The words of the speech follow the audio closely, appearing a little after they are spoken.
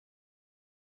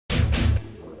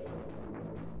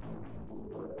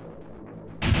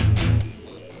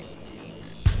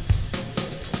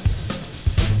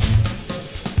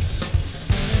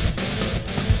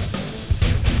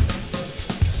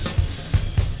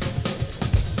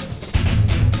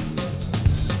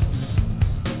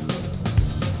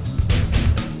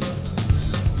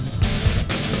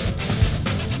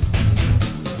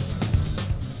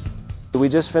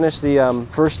just finished the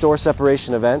first store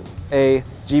separation event, a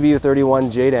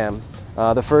GBU-31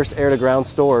 JDAM, the first air-to-ground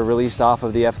store released off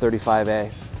of the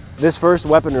F-35A. This first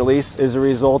weapon release is a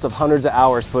result of hundreds of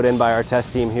hours put in by our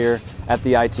test team here at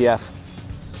the ITF.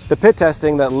 The pit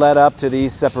testing that led up to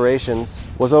these separations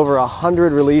was over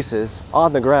 100 releases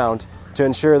on the ground to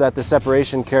ensure that the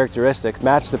separation characteristics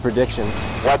match the predictions.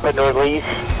 Weapon release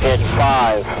in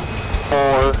 5,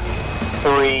 4,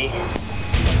 3.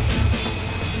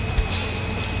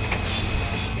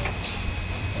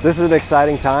 This is an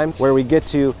exciting time where we get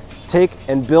to take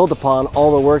and build upon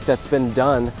all the work that's been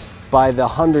done by the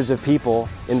hundreds of people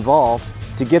involved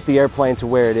to get the airplane to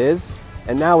where it is,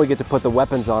 and now we get to put the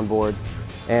weapons on board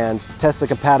and test the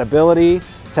compatibility,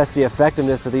 test the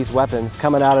effectiveness of these weapons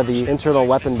coming out of the internal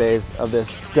weapon bays of this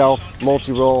stealth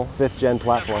multi-role 5th gen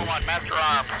platform. Master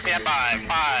arm, stand by,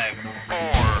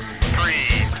 5, 4.